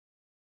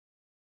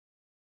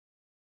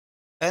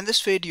In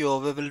this video,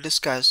 we will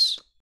discuss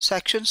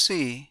Section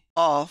C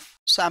of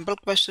Sample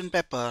Question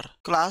Paper,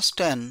 Class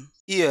 10,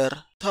 Year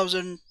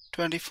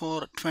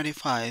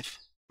 2024-25,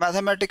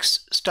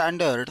 Mathematics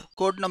Standard,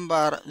 Code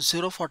Number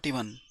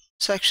 041.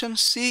 Section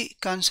C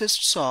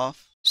consists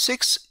of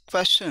 6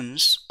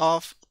 questions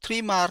of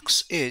 3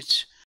 marks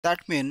each.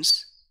 That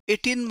means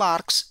 18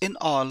 marks in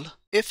all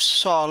if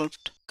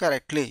solved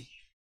correctly.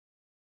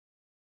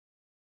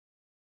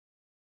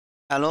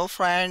 Hello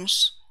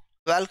friends,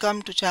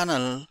 welcome to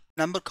channel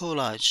Number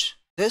Collage.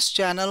 This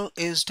channel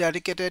is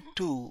dedicated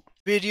to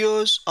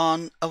videos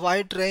on a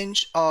wide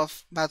range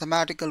of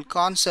mathematical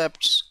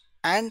concepts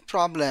and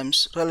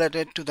problems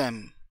related to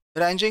them,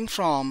 ranging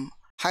from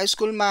high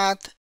school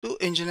math to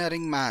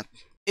engineering math.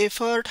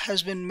 Effort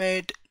has been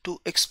made to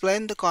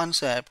explain the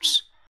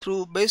concepts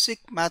through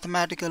basic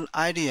mathematical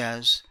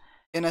ideas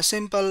in a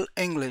simple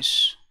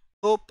English.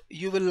 Hope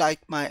you will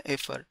like my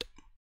effort.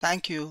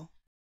 Thank you.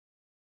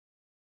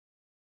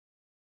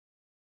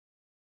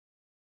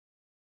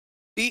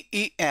 D,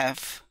 E,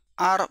 F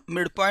are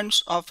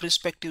midpoints of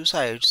respective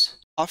sides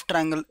of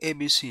triangle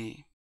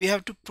ABC. We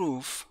have to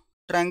prove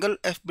triangle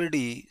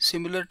FBD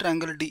similar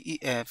triangle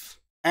DEF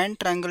and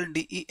triangle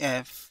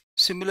DEF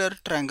similar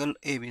triangle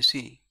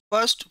ABC.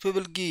 First, we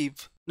will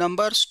give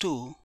numbers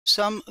to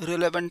some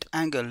relevant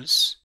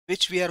angles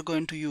which we are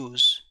going to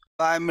use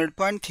by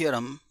midpoint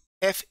theorem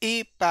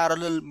FE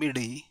parallel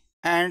BD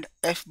and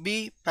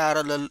FB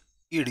parallel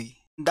ED.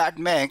 That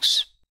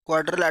makes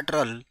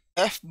quadrilateral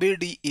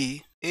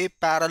FBDE a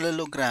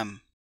parallelogram.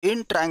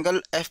 In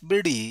triangle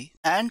FBD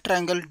and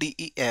triangle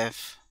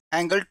DEF,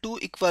 angle 2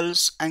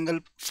 equals angle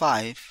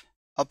 5,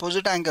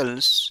 opposite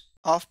angles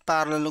of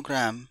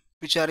parallelogram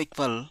which are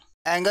equal.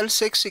 Angle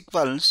 6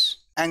 equals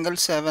angle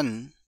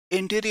 7,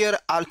 interior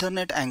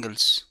alternate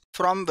angles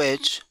from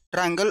which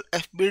triangle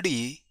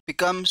FBD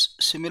becomes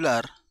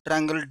similar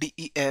triangle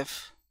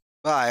DEF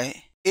by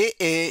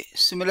AA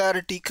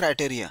similarity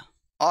criteria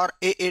or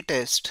AA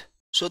test.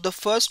 So the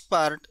first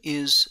part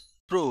is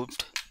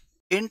proved.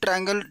 In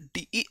triangle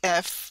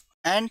DEF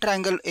and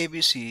triangle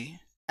ABC,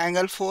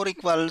 angle 4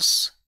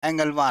 equals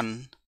angle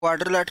 1.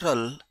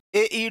 Quadrilateral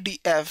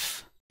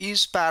AEDF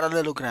is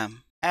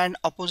parallelogram and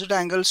opposite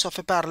angles of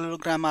a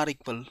parallelogram are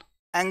equal.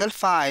 Angle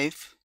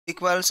 5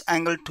 equals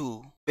angle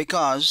 2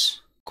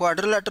 because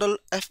quadrilateral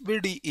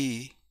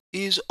FBDE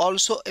is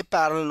also a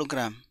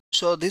parallelogram.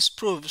 So this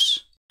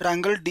proves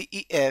triangle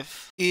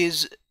DEF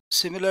is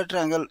similar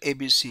triangle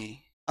ABC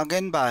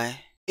again by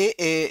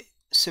AA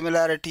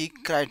similarity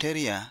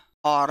criteria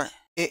or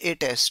AA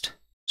test.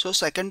 So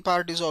second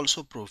part is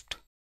also proved.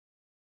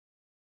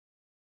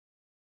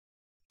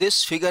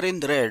 This figure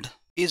in red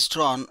is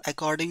drawn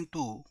according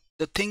to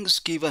the things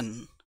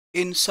given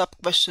in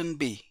sub-question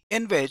B,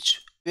 in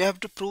which we have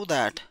to prove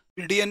that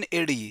PD and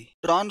AD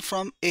drawn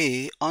from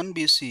A on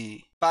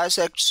BC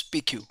bisects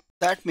PQ.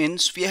 That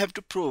means we have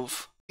to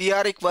prove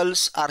PR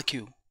equals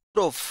RQ.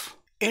 Proof.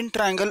 In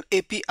triangle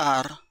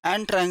APR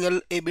and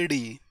triangle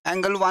ABD,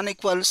 angle 1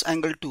 equals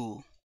angle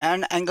 2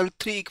 and angle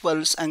 3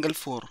 equals angle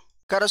 4,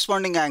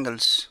 corresponding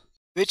angles,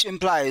 which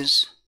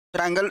implies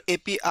triangle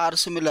APR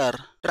similar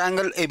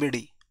triangle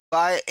ABD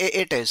by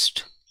AA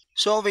test.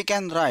 So we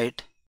can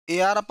write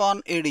AR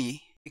upon AD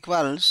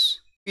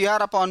equals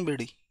PR upon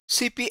BD.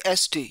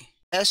 CPST,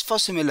 S for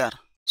similar.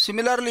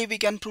 Similarly, we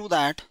can prove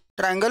that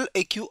triangle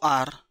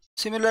AQR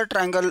similar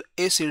triangle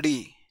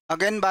ACD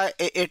again by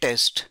AA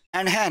test,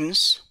 and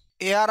hence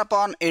AR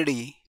upon AD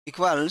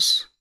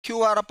equals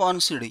QR upon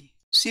CD.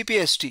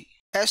 CPST,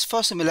 S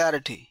for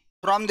similarity.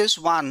 From this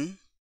 1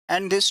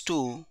 and this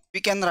 2,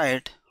 we can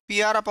write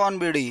PR upon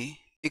BD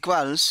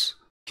equals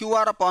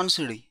QR upon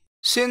CD.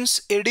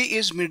 Since AD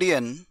is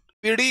median,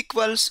 PD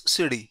equals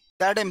CD.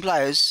 That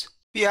implies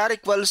PR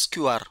equals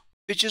QR,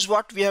 which is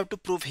what we have to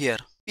prove here.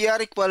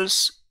 PR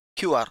equals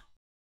QR.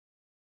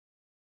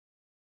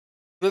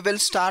 We will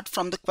start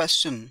from the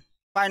question.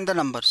 Find the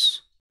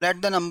numbers.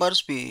 Let the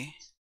numbers be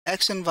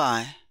X and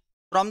Y.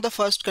 From the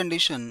first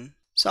condition,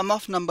 sum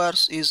of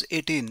numbers is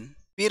 18.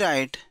 We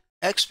write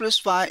X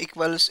plus Y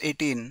equals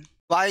 18.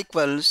 Y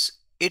equals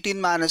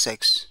 18 minus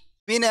X.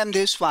 We name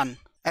this 1.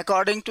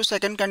 According to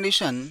second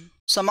condition,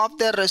 sum of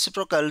their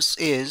reciprocals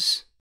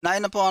is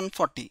 9 upon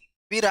 40.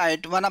 We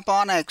write 1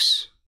 upon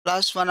X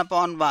plus 1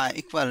 upon Y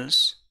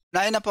equals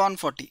 9 upon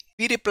 40.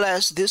 We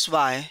replace this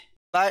Y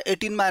by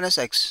 18 minus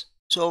X.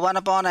 So 1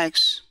 upon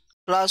X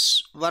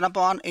plus 1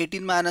 upon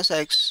 18 minus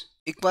X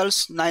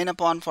equals 9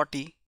 upon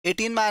 40.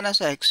 18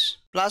 minus X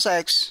plus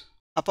X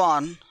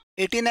upon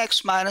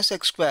 18x minus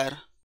X square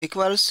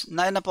equals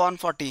 9 upon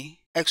 40.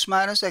 X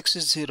minus X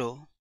is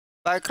 0.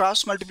 By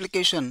cross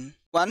multiplication,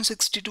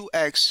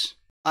 162x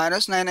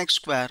minus 9x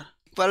square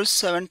equals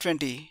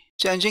 720.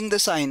 Changing the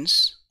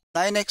signs,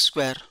 9x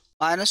square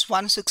minus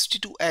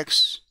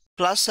 162x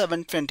plus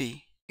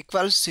 720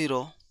 equals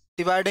 0.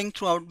 Dividing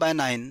throughout by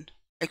 9,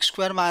 x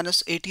square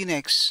minus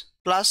 18x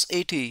plus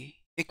 80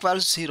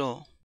 equals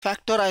 0.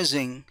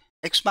 Factorizing,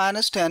 x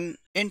minus 10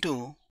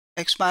 into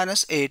x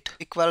minus 8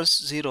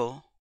 equals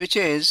 0, which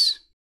is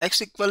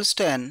x equals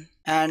 10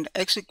 and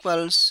x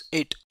equals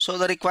 8. So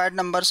the required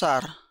numbers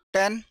are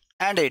 10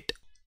 and 8.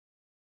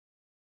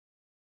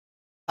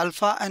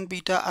 Alpha and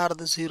beta are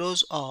the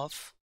zeros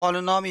of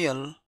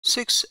polynomial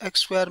 6x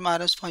square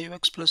minus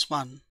 5x plus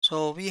 1.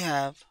 So we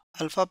have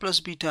alpha plus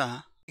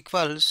beta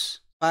equals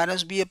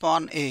minus b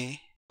upon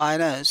a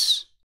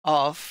minus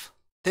of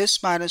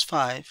this minus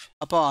 5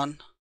 upon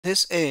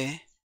this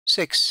a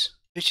 6,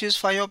 which is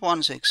 5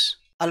 upon 6.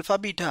 Alpha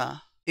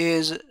beta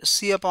is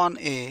c upon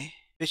a,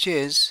 which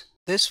is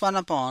this 1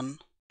 upon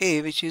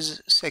a, which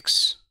is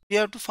 6. We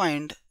have to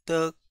find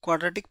the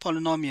quadratic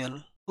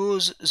polynomial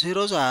whose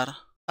zeros are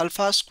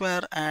alpha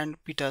square and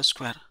beta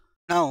square.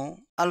 Now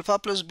alpha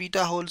plus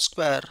beta whole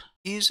square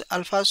is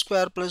alpha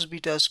square plus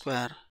beta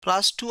square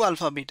plus 2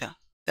 alpha beta.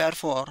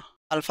 Therefore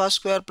alpha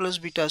square plus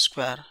beta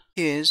square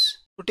is,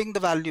 putting the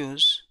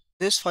values,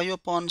 this 5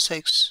 upon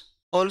 6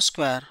 whole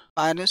square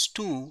minus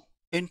 2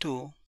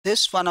 into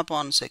this 1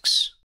 upon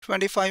 6.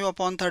 25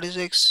 upon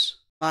 36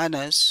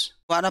 minus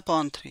 1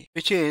 upon 3,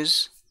 which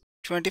is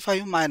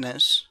 25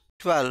 minus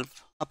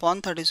 12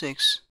 upon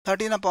 36,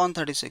 13 upon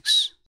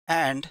 36.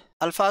 And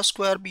alpha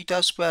square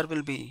beta square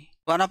will be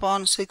 1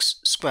 upon 6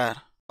 square,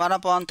 1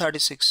 upon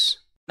 36.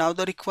 Now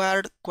the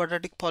required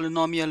quadratic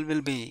polynomial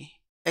will be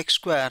x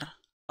square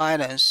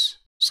minus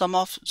sum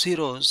of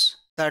zeros,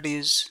 that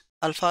is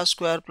alpha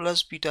square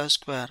plus beta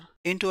square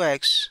into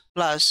x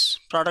plus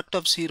product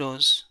of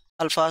zeros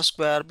alpha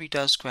square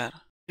beta square,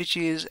 which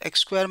is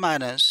x square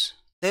minus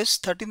this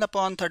 13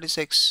 upon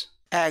 36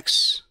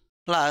 x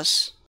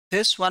plus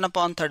this 1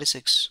 upon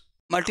 36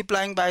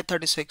 multiplying by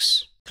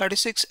 36.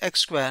 36x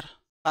square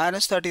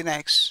minus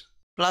 13x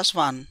plus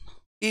 1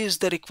 is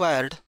the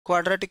required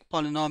quadratic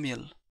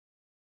polynomial.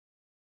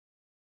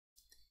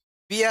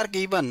 We are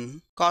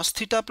given cos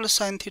theta plus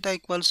sin theta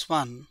equals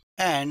 1,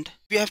 and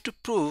we have to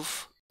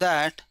prove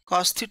that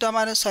cos theta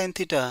minus sin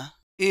theta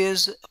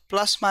is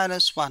plus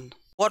minus 1.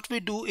 What we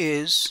do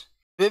is,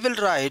 we will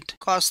write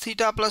cos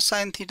theta plus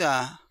sin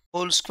theta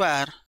whole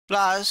square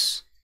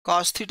plus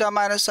cos theta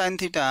minus sin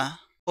theta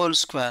whole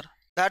square.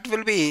 That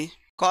will be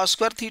cos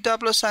square theta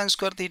plus sin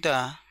square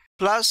theta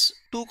plus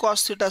 2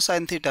 cos theta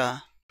sin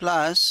theta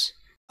plus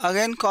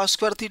again cos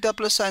square theta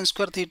plus sin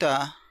square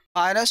theta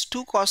minus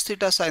 2 cos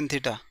theta sin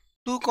theta.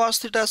 2 cos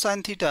theta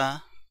sin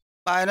theta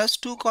minus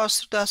 2 cos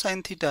theta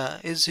sin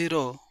theta is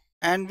 0,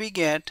 and we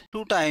get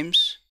 2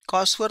 times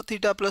cos square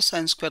theta plus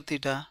sin square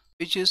theta,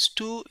 which is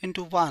 2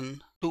 into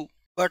 1, 2.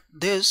 But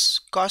this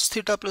cos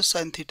theta plus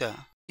sin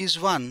theta is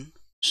 1,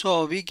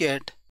 so we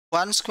get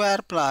 1 square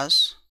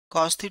plus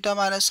cos theta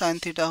minus sin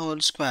theta whole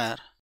square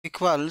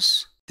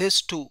equals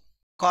this 2.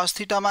 Cos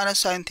theta minus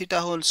sin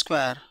theta whole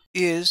square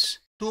is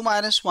 2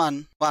 minus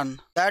 1,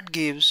 1. That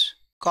gives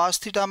cos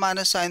theta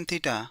minus sin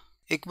theta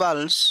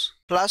equals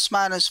plus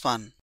minus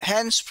 1.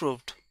 Hence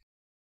proved.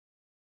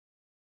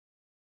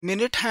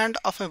 Minute hand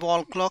of a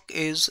wall clock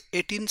is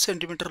 18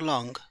 cm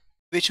long,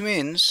 which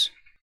means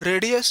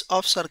radius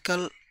of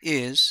circle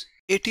is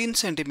 18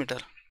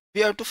 cm.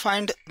 We have to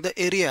find the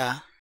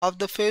area of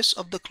the face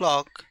of the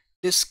clock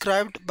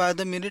described by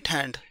the minute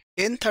hand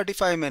in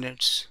 35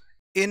 minutes.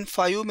 In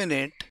 5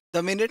 minutes,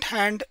 the minute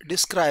hand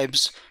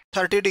describes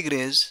 30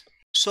 degrees.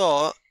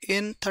 So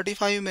in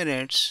 35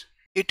 minutes,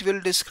 it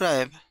will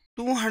describe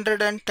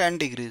 210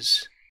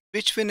 degrees,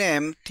 which we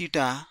name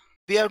theta.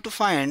 We have to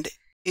find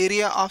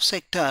area of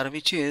sector,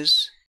 which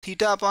is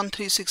theta upon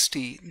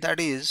 360, that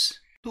is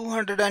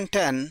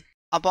 210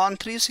 upon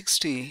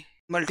 360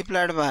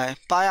 multiplied by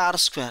pi r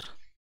square,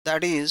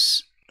 that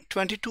is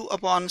 22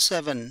 upon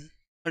 7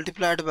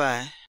 multiplied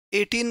by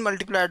 18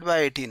 multiplied by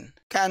 18.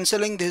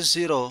 Cancelling this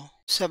 0,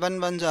 7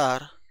 ones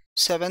are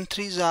 7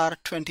 threes are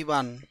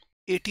 21,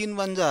 18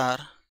 ones are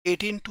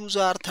 18 twos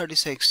are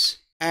 36,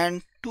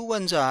 and 2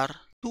 ones are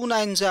 2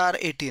 nines are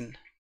 18.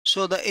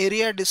 So the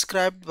area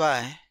described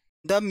by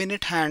the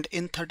minute hand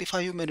in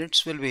 35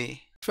 minutes will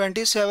be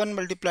 27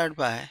 multiplied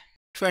by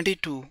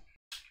 22,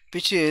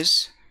 which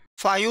is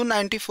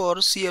 594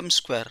 cm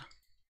square.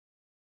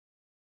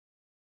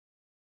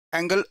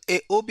 Angle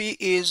AOB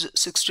is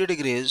 60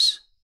 degrees.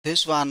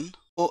 This one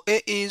OA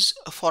is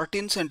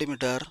 14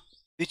 cm,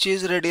 which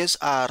is radius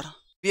r.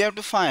 We have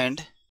to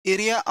find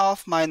area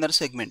of minor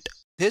segment.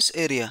 This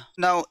area.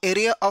 Now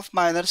area of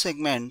minor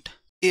segment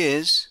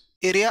is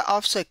area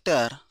of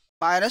sector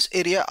minus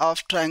area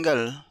of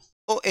triangle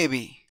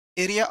OAB.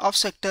 Area of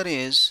sector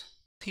is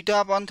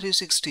theta upon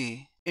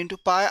 360 into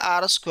pi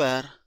r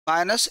square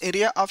minus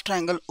area of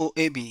triangle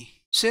OAB.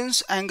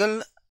 Since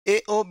angle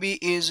AOB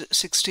is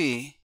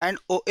 60 and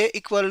OA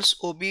equals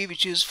OB,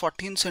 which is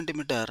 14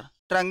 cm,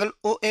 triangle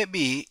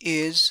OAB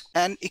is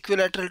an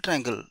equilateral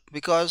triangle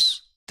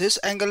because this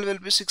angle will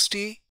be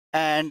 60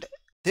 and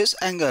this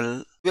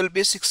angle will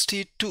be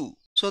 62.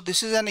 So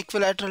this is an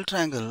equilateral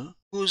triangle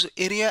whose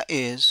area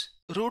is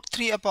root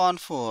 3 upon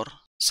 4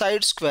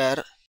 side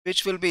square,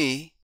 which will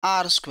be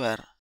r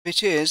square,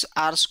 which is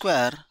r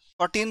square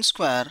 14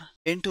 square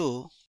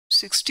into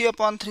 60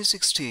 upon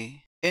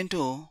 360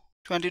 into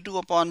 22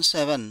 upon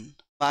 7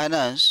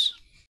 minus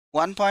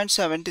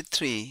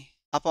 1.73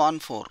 upon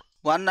 4,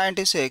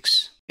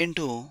 196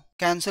 into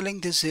cancelling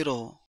this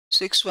 0.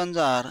 6 ones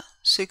are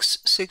 6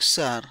 6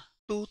 are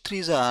 2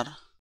 3s are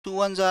 2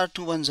 ones are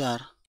 2 ones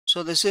are.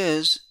 So this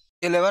is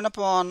 11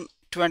 upon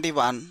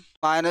 21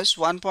 minus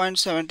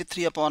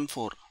 1.73 upon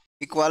 4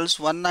 equals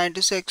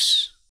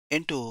 196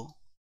 into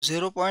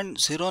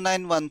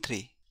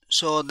 0.0913.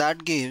 So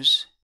that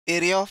gives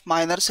area of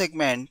minor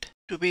segment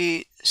to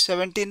be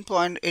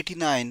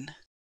 17.89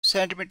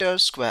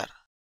 centimeters square.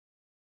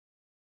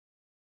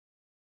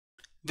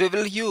 We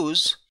will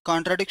use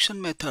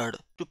contradiction method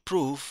to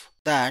prove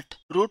that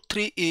root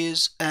 3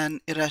 is an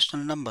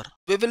irrational number.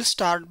 We will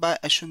start by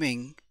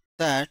assuming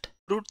that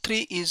root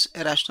 3 is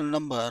a rational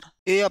number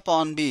a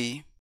upon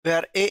b,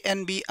 where a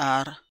and b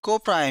are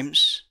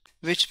co-primes,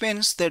 which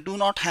means they do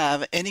not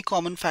have any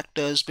common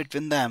factors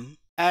between them,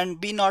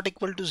 and b not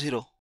equal to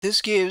 0.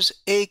 This gives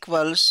a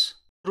equals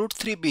root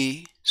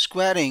 3b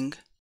squaring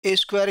a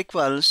square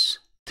equals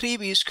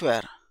 3b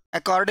square.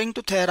 According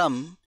to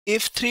theorem,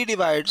 if 3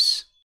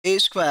 divides a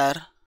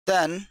square,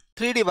 then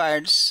 3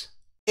 divides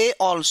a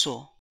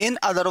also. In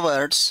other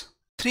words,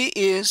 3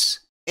 is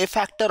a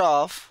factor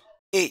of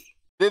a.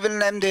 We will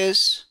name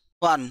this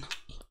 1.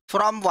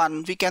 From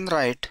 1 we can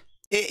write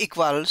a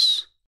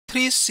equals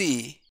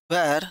 3c,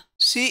 where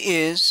c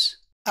is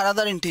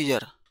another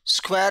integer,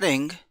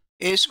 squaring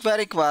a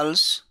square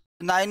equals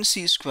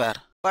 9c square.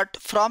 But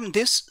from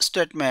this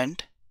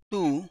statement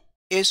to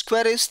a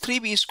square is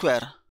 3b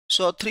square.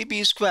 So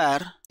 3b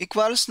square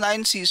equals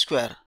 9c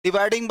square.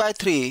 Dividing by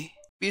 3,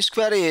 b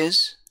square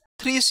is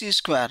 3c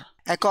square.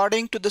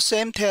 According to the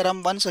same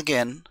theorem once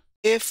again,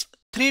 if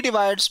 3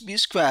 divides b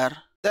square,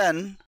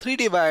 then 3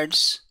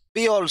 divides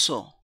b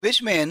also,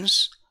 which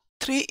means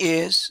 3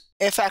 is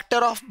a factor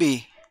of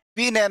b.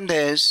 We name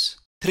this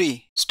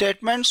 3.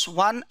 Statements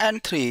 1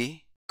 and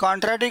 3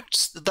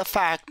 contradicts the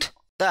fact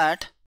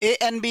that a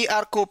and b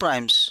are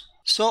co-primes.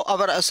 So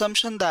our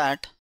assumption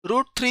that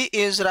root 3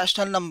 is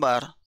rational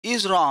number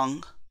is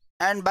wrong,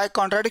 and by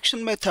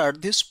contradiction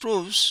method this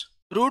proves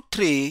root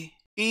 3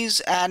 is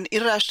an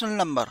irrational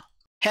number,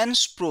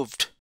 hence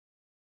proved.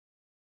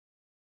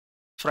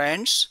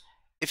 Friends,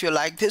 if you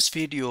like this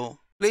video,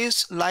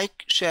 please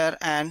like, share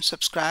and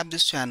subscribe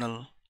this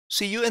channel.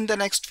 See you in the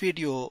next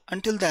video.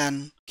 Until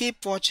then,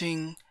 keep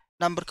watching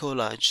Number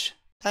Collage.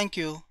 Thank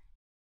you.